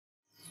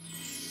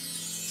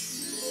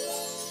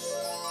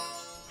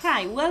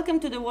Hi, welcome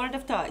to the World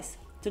of Toys.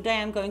 Today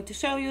I'm going to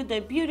show you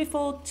the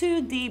beautiful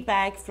 2D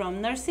bag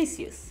from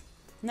Narcissus.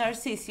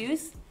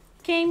 Narcissus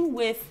came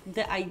with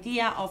the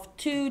idea of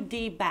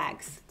 2D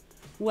bags.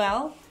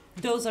 Well,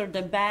 those are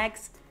the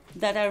bags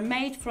that are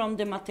made from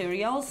the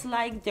materials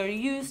like they're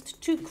used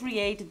to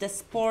create the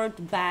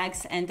sport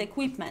bags and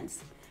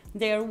equipments.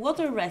 They are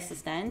water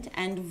resistant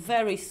and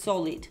very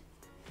solid.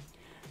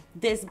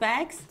 These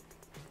bags,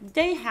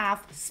 they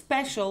have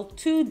special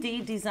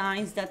 2D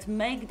designs that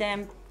make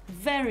them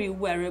very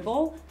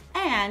wearable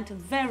and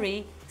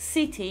very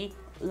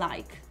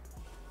city-like.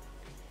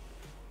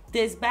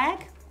 This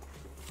bag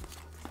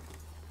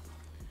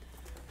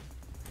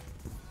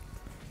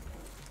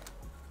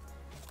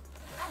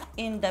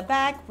in the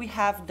bag we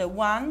have the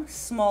one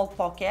small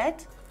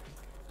pocket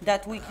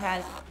that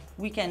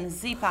we can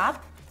zip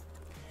up.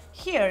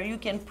 Here you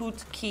can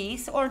put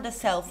keys or the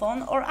cell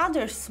phone or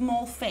other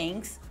small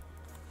things.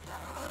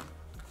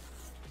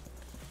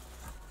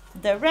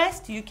 The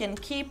rest you can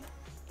keep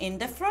in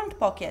the front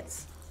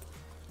pockets.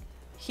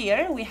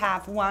 Here we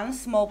have one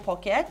small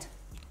pocket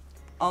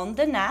on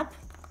the nap.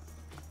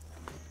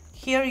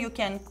 Here you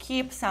can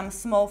keep some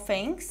small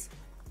things.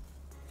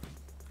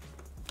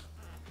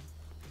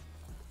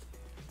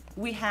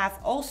 We have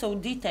also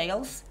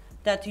details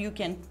that you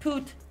can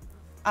put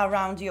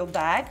around your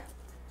bag.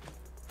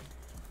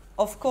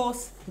 Of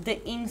course,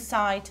 the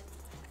inside,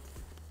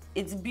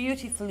 it's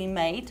beautifully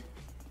made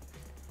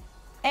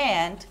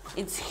and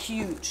it's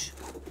huge.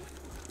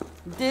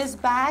 This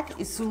bag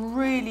is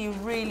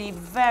really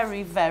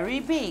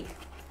very big.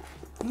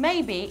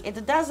 Maybe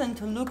it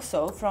doesn't look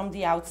so from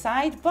the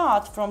outside,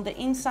 but from the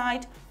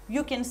inside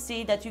you can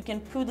see that you can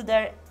put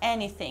there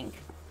anything.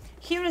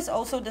 Here is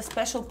also the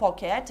special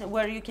pocket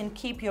where you can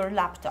keep your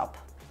laptop.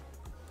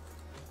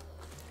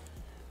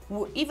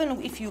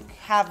 Even if you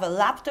have a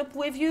laptop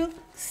with you,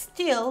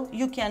 still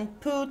you can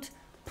put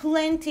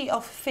plenty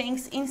of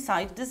things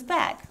inside this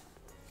bag.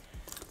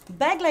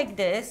 Bag like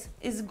this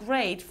is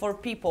great for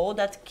people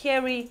that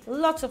carry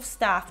lots of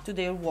stuff to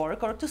their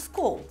work or to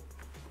school.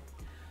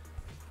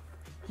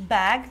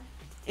 Bag,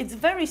 it's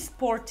very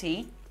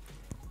sporty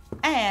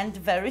and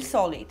very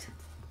solid.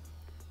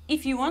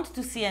 If you want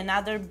to see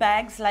another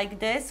bags like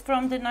this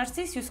from the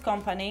Narcissus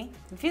company,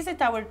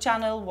 visit our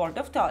channel World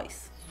of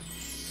Toys.